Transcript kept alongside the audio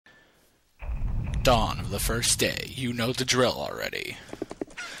Dawn of the first day. You know the drill already.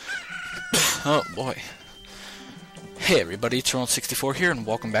 Oh boy. Hey everybody, it's Ronald64 here, and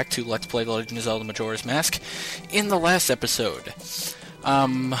welcome back to Let's Play The Legend of Zelda Majora's Mask. In the last episode,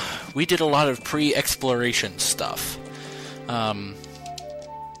 we did a lot of pre-exploration stuff.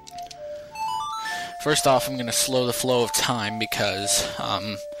 First off, I'm going to slow the flow of time because,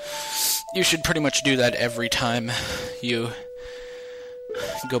 you should pretty much do that every time you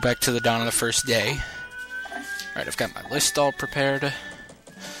go back to the dawn of the first day. Alright, I've got my list all prepared.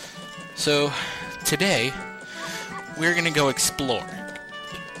 So, today, we're gonna go explore.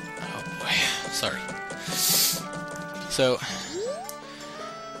 Oh boy, sorry. So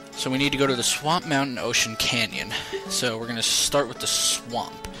we need to go to the Swamp Mountain Ocean Canyon. So we're gonna start with the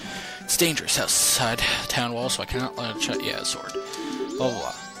swamp. It's dangerous outside town wall, so I cannot let it shut. Yeah, sword. Blah blah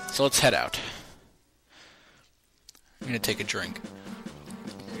blah. So let's head out. I'm gonna take a drink.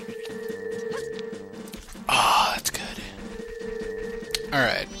 Ah, that's good.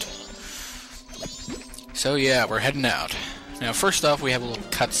 Alright. So yeah, we're heading out. Now first off, we have a little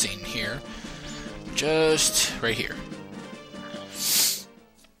cutscene here. Just right here.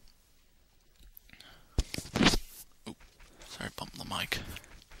 Oop, sorry, bumped the mic.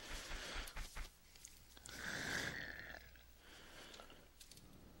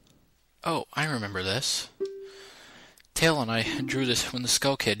 Oh, I remember this. Tail and I drew this with the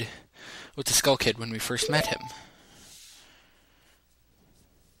Skull Kid when we first met him.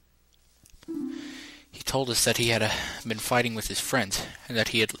 He told us that he had been fighting with his friends, and that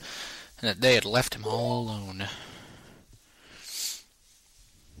they had left him all alone.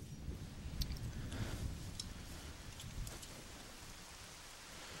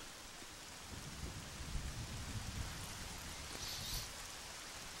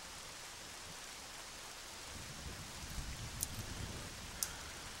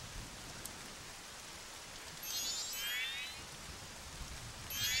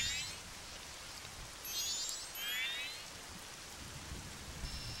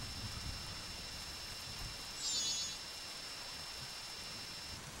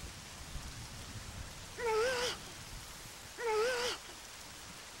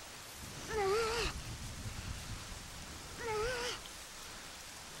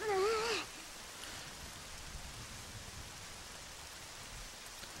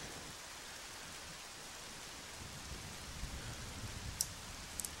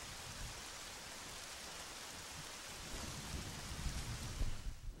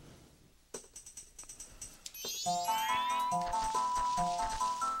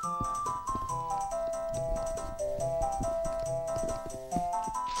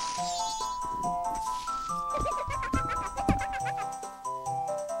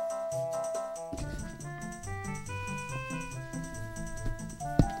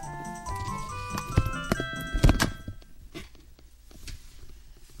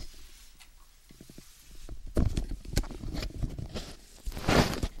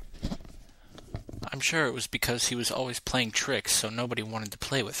 I'm sure it was because he was always playing tricks, so nobody wanted to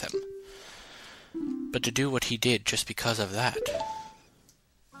play with him. But to do what he did just because of that.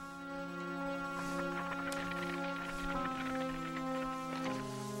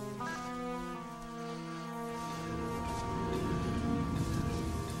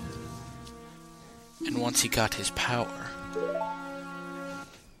 And once he got his power,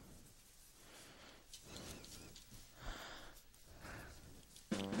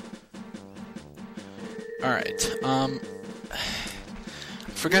 alright,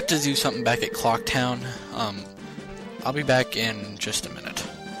 forgot to do something back at Clocktown. I'll be back in just a minute.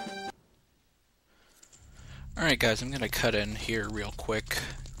 Alright guys, I'm gonna cut in here real quick,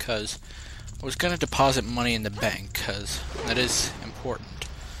 because I was gonna deposit money in the bank, because that is important.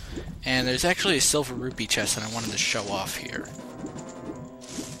 And there's actually a silver rupee chest that I wanted to show off here.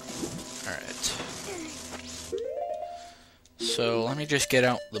 Alright. So, let me just get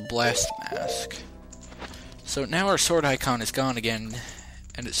out the blast mask. So now our sword icon is gone again,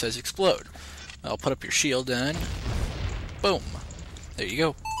 and it says explode. I'll put up your shield and boom. There you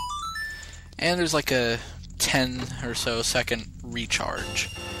go. And there's like a 10 or so second recharge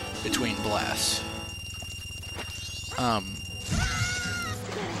between blasts.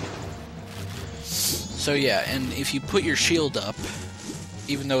 So yeah, and if you put your shield up,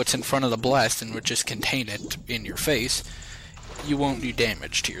 even though it's in front of the blast and would just contain it in your face, you won't do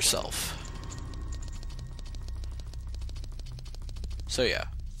damage to yourself. So yeah.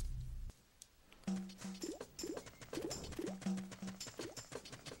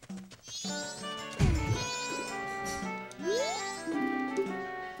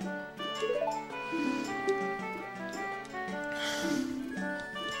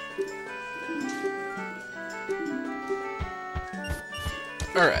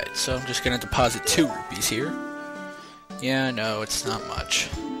 Alright, so I'm just gonna deposit 2 rupees here. Yeah, no, it's not much.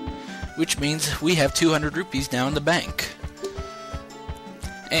 Which means we have 200 rupees now in the bank.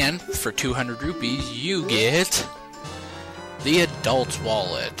 And for 200 rupees, you get the adult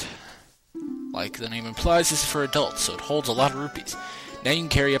wallet. Like the name implies, this is for adults, so it holds a lot of rupees. Now you can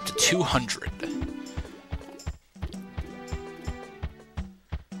carry up to 200.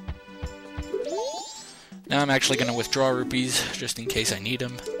 Now I'm actually going to withdraw rupees, just in case I need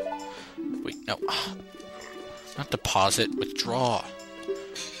them. Wait, no. Not deposit, withdraw.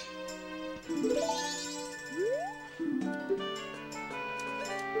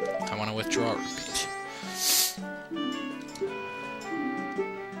 I want to withdraw rupees.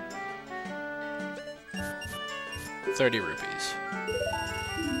 $30 rupees.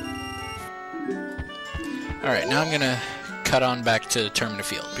 Alright, now I'm going to cut on back to Termina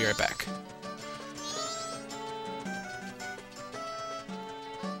Field. Be right back.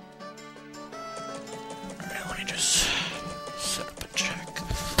 Alright, let me just set up a check.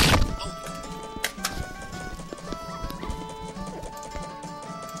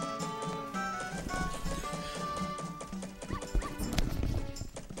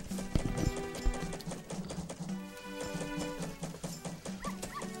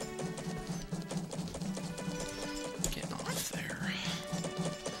 Getting off there.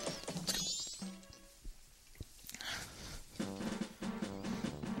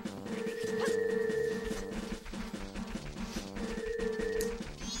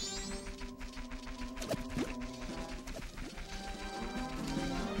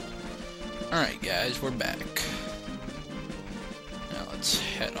 Alright guys, we're back. Now let's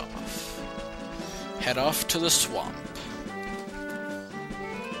head off. Head off to the swamp.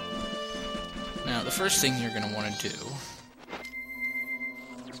 Now the first thing you're going to want to do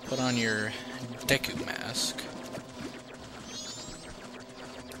is put on your Deku mask.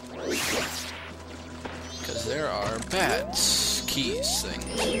 Because there are bats, keys, things.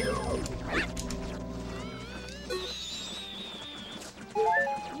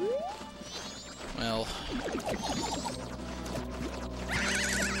 Well,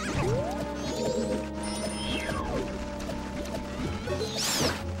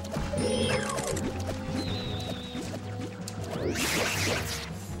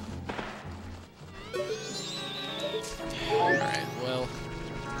 alright, well,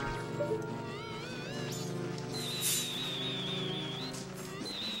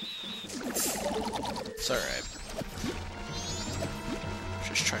 it's alright.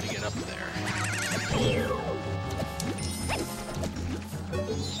 Just try to get up there.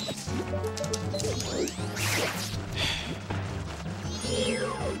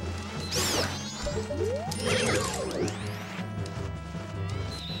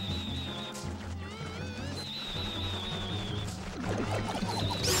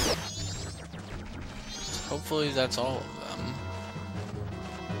 Hopefully that's all of them.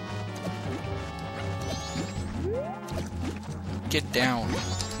 Get down.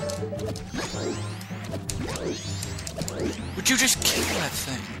 Would you just kill that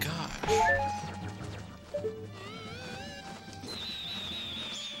thing? Gosh.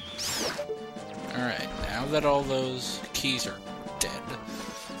 Alright, now that all those keys are dead,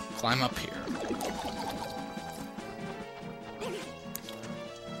 climb up here.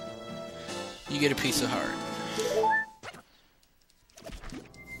 You get a piece of heart.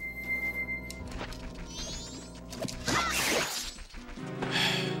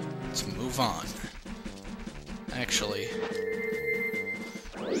 Let's move on. Actually,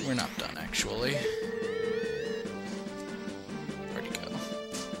 we're not done, actually. Where'd he go?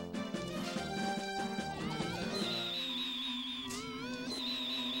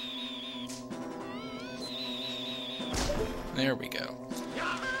 There we go.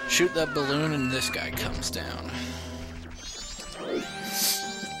 Shoot that balloon and this guy comes down.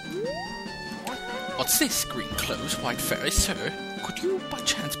 What's this, green clothes, white fairy, sir? Could you by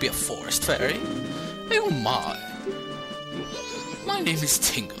chance be a forest fairy? Oh my! My name is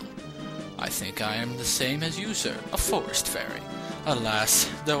Tingle. I think I am the same as you, sir, a forest fairy.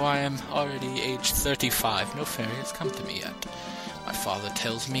 Alas, though I am already aged 35, no fairy has come to me yet. My father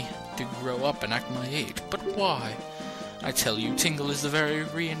tells me to grow up and act my age, but why? I tell you, Tingle is the very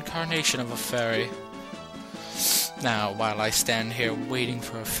reincarnation of a fairy. Now, while I stand here waiting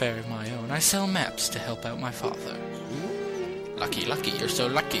for a fairy of my own, I sell maps to help out my father. Lucky, lucky, you're so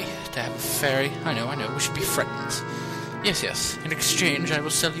lucky to have a fairy. I know, we should be friends. Yes, yes, in exchange I will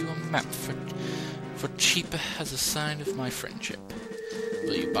sell you a map for cheap as a sign of my friendship.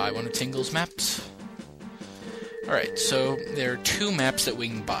 Will you buy one of Tingle's maps? Alright, so there are 2 maps that we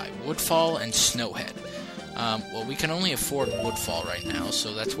can buy, Woodfall and Snowhead. Well, we can only afford Woodfall right now,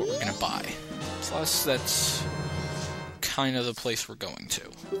 so that's what we're gonna buy. Plus, that's kind of the place we're going to.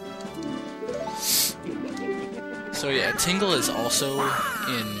 So yeah, Tingle is also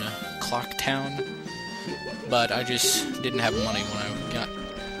in Clocktown, but I just didn't have money when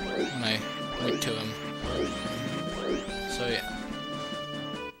I went to him. So yeah.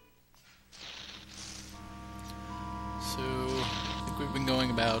 So I think we've been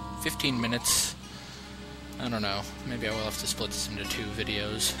going about 15 minutes. I don't know. Maybe I will have to split this into 2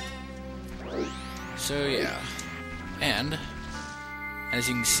 videos. So yeah. And as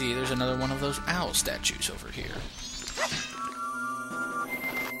you can see, there's another one of those owl statues over here.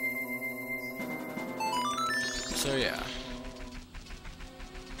 So yeah.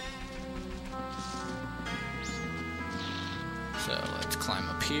 So let's climb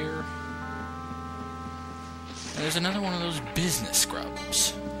up here. And there's another one of those business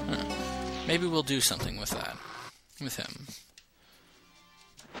scrubs. Huh. Maybe we'll do something with that. With him.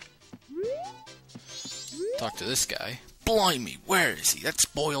 Talk to this guy. Blimey, where is he? That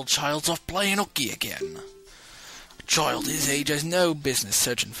spoiled child's off playing hooky again. A child his age has no business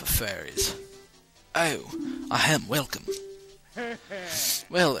searching for fairies. Oh, I am welcome.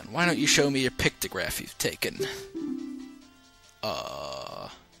 Well then, why don't you show me your pictograph you've taken?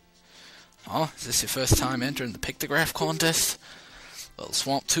 Is this your first time entering the pictograph contest? Well, the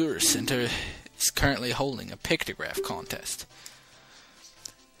Swamp Tourist Center is currently holding a pictograph contest.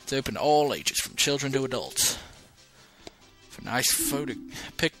 It's open to all ages, from children to adults. For nice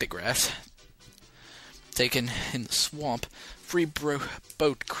pictographs taken in the swamp, free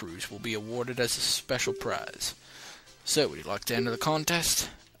boat cruise will be awarded as a special prize. So, would you like to enter the contest?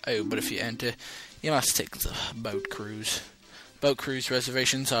 Oh, but if you enter, you must take the boat cruise. Boat cruise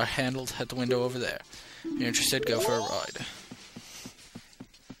reservations are handled at the window over there. If you're interested, go for a ride.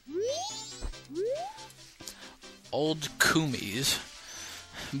 Old Kumi's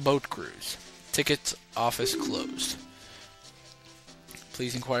boat cruise. Tickets office closed.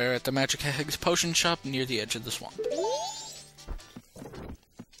 Please inquire at the Magic Eggs potion shop near the edge of the swamp.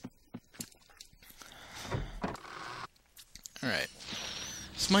 Alright.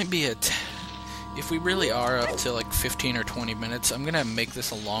 This might be it. If we really are up to like 15 or 20 minutes, I'm gonna make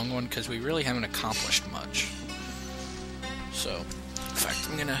this a long one because we really haven't accomplished much. So, in fact,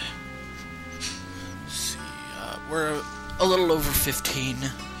 I'm gonna see. We're a little over 15.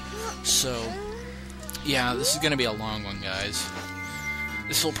 So, yeah, this is gonna be a long one, guys.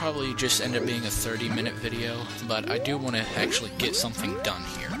 This will probably just end up being a 30-minute video, but I do want to actually get something done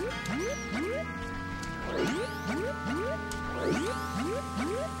here.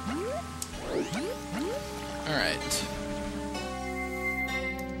 Alright.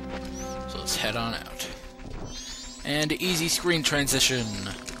 So let's head on out. And easy screen transition.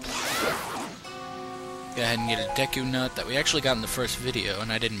 Go ahead and get a Deku Nut that we actually got in the first video, and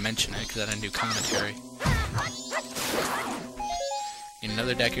I didn't mention it because I didn't do commentary.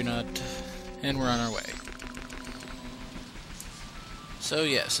 Another Deku Nut, and we're on our way. So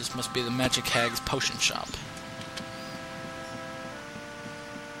yes, this must be the Magic Hag's potion shop.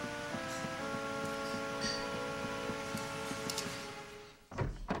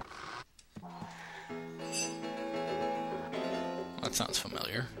 That sounds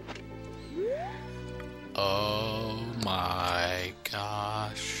familiar. Oh my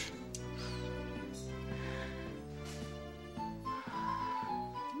gosh.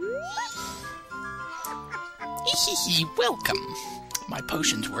 Welcome. My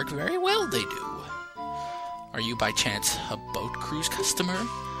potions work very well, they do. Are you by chance a boat cruise customer?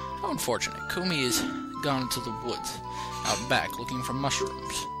 How unfortunate. Kumi is gone into the woods, out back, looking for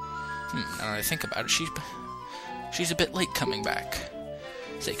mushrooms. Now that I think about it, she's a bit late coming back.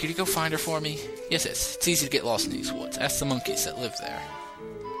 Say, could you go find her for me? Yes, it's easy to get lost in these woods. Ask the monkeys that live there.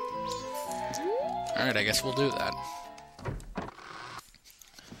 Alright, I guess we'll do that.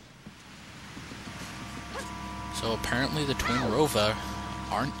 So apparently the Twin Rova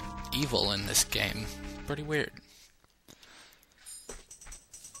aren't evil in this game. Pretty weird.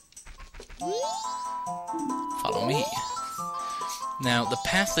 Follow me. Now, the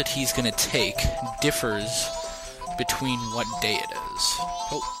path that he's gonna take differs between what day it is.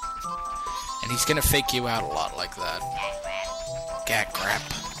 Oh. And he's gonna fake you out a lot like that. Gag crap.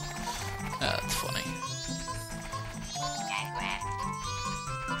 That's funny.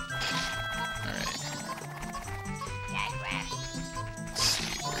 Alright. Let's see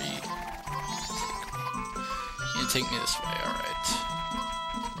where you take me this way, alright.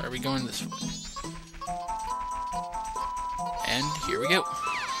 Why are we going this way? And here we go.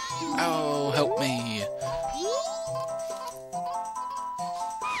 Oh, help me.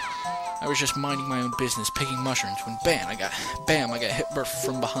 I was just minding my own business, picking mushrooms, when bam, I got hit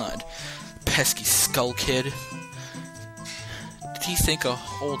from behind. Pesky skull kid. Did he think a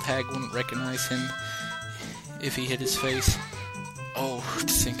old hag wouldn't recognize him if he hit his face? Oh, to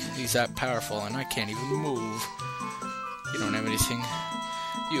think he's that powerful and I can't even move. You don't have anything.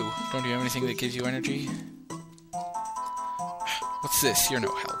 Don't you have anything that gives you energy? What's this? You're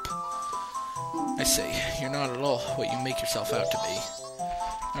no help. I say, you're not at all what you make yourself out to be.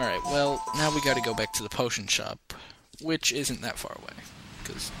 Alright, well, now we gotta go back to the potion shop, which isn't that far away,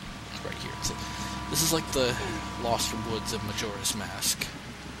 because it's right here. So, this is like the Lost Woods of Majora's Mask.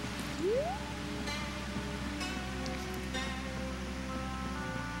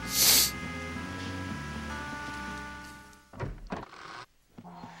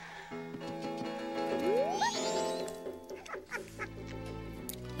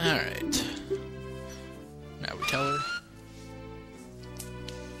 Alright. Now we tell her.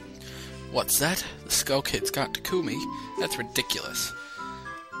 What's that? The Skull Kid's got Takumi? That's ridiculous.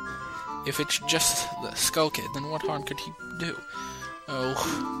 If it's just the Skull Kid, then what harm could he do? Oh,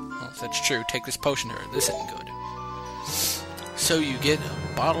 well, if that's true, take this potion to her. This isn't good. So you get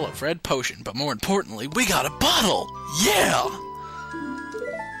a bottle of red potion, but more importantly, we got a bottle! Yeah!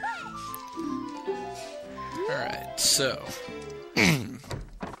 Alright, so...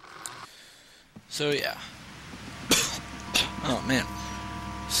 So, yeah. Oh, man.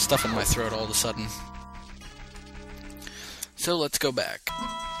 Stuff in my throat all of a sudden. So, let's go back.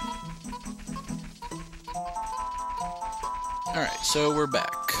 Alright, so we're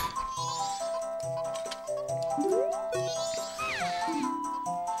back.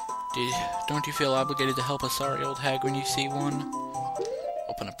 Don't you feel obligated to help a sorry old hag when you see one?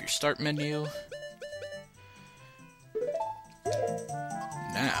 Open up your start menu.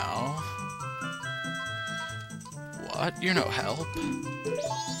 Now... What? You're no help.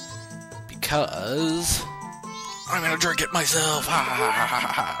 Because... I'm gonna drink it myself! Ha ha ha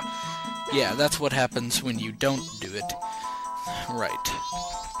ha ha! Yeah, that's what happens when you don't do it. Right.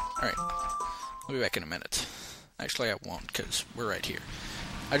 Alright. I'll be back in a minute. Actually, I won't, because we're right here.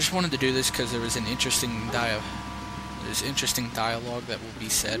 I just wanted to do this because there was an interesting dialogue that will be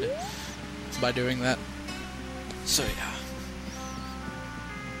said by doing that. So, yeah.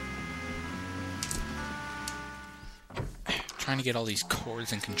 Trying to get all these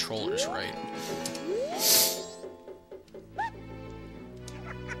cords and controllers right.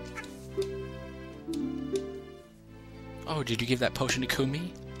 Oh, did you give that potion to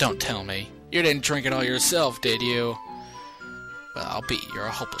Kumi? Don't tell me. You didn't drink it all yourself, did you? Well, I'll be. You're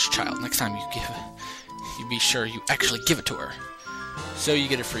a hopeless child. Next time you be sure you actually give it to her. So you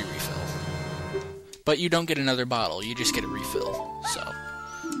get a free refill. But you don't get another bottle, you just get a refill. So.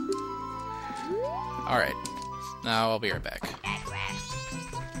 Alright. Now I'll be right back.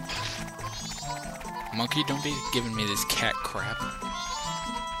 Monkey, don't be giving me this cat crap.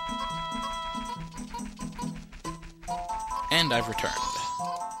 And I've returned.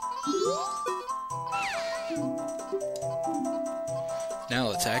 Now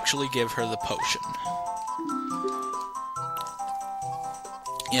let's actually give her the potion.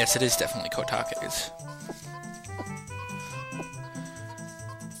 Yes, it is definitely Kotake's.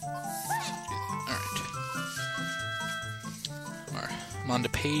 Alright. I'm on to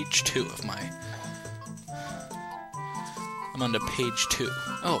page 2 of my... I'm on to page 2.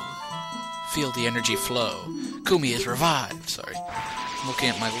 Oh. Feel the energy flow. Kumi is revived. Sorry. I'm looking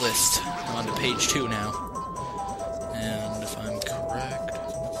at my list. I'm on to page 2 now. And if I'm correct...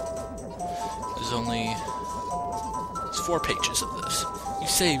 There's 4 pages of this. You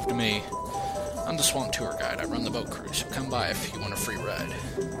saved me. I'm the Swamp Tour Guide. I run the boat cruise, so come by if you want a free ride.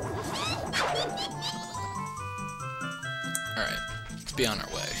 Alright, let's be on our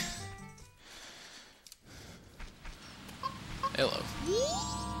way. Hello.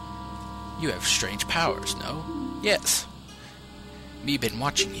 You have strange powers, no? Yes. Me been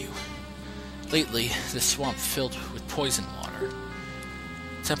watching you. Lately, this swamp filled with poison water.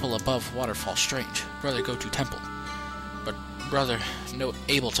 Temple above waterfall strange. Brother go to temple. But brother no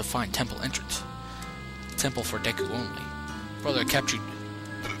able to find temple entrance. Temple for Deku only. Brother captured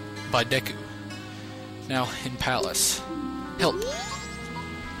by Deku. Now in palace. Help.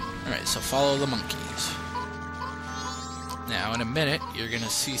 Alright, so follow the monkeys. Now in a minute, you're gonna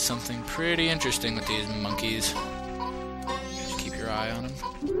see something pretty interesting with these monkeys. Just keep your eye on them.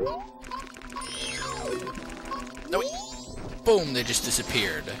 No, boom, they just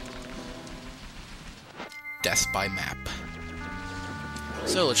disappeared. Death by map.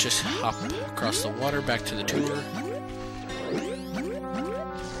 So let's just hop across the water back to the tour.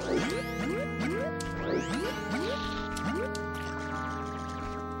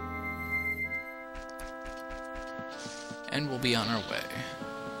 and we'll be on our way.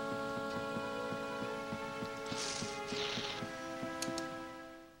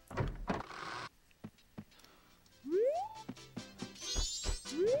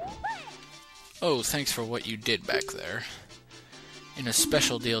 Oh, thanks for what you did back there. In a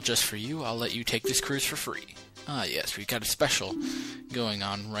special deal just for you, I'll let you take this cruise for free. Ah yes, we've got a special going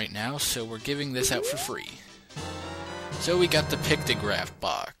on right now, so we're giving this out for free. So we got the pictograph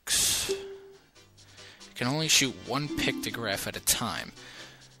box. You can only shoot one pictograph at a time,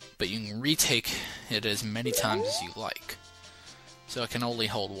 but you can retake it as many times as you like. So it can only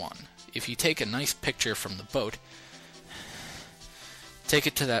hold one. If you take a nice picture from the boat, take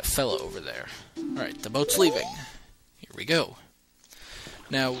it to that fella over there. Alright, the boat's leaving. Here we go.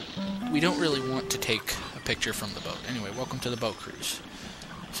 Now, we don't really want to take a picture from the boat. Anyway, welcome to the boat cruise.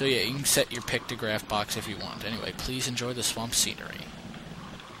 So yeah, you can set your pictograph box if you want. Anyway, please enjoy the swamp scenery.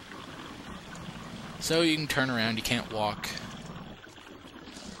 So you can turn around, you can't walk.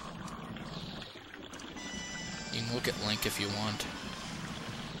 You can look at Link if you want.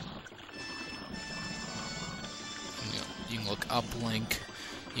 You can look up Link.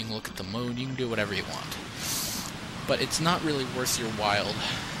 You can look at the moon. You can do whatever you want. But it's not really worth your while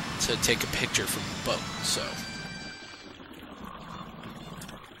to take a picture from the boat, so...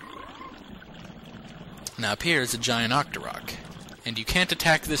 Now up here is a giant Octorok, and you can't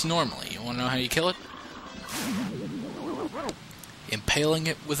attack this normally. You want to know how you kill it? Impaling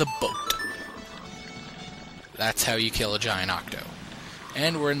it with a boat. That's how you kill a giant Octo.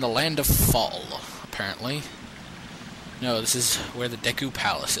 And we're in the land of Fall, apparently. No, this is where the Deku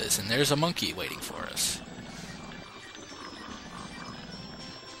Palace is, and there's a monkey waiting for us.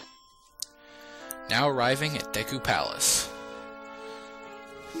 Now arriving at Deku Palace.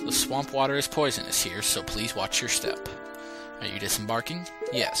 The swamp water is poisonous here, so please watch your step. Are you disembarking?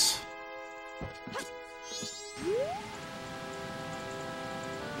 Yes.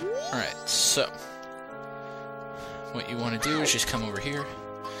 Alright, so... what you want to do is just come over here.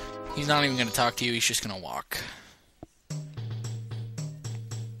 He's not even going to talk to you, he's just going to walk.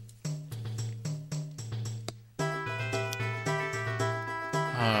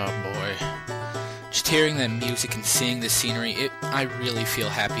 Oh boy. Just hearing that music and seeing the scenery, I really feel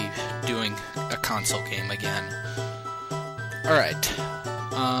happy doing a console game again. Alright.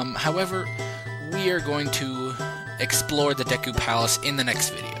 However, we are going to explore the Deku Palace in the next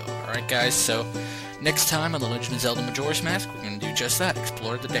video. Alright guys, so next time on The Legend of Zelda Majora's Mask, we're going to do just that,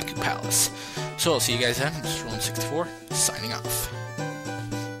 explore the Deku Palace. So I'll see you guys then. This is Roland64, signing off.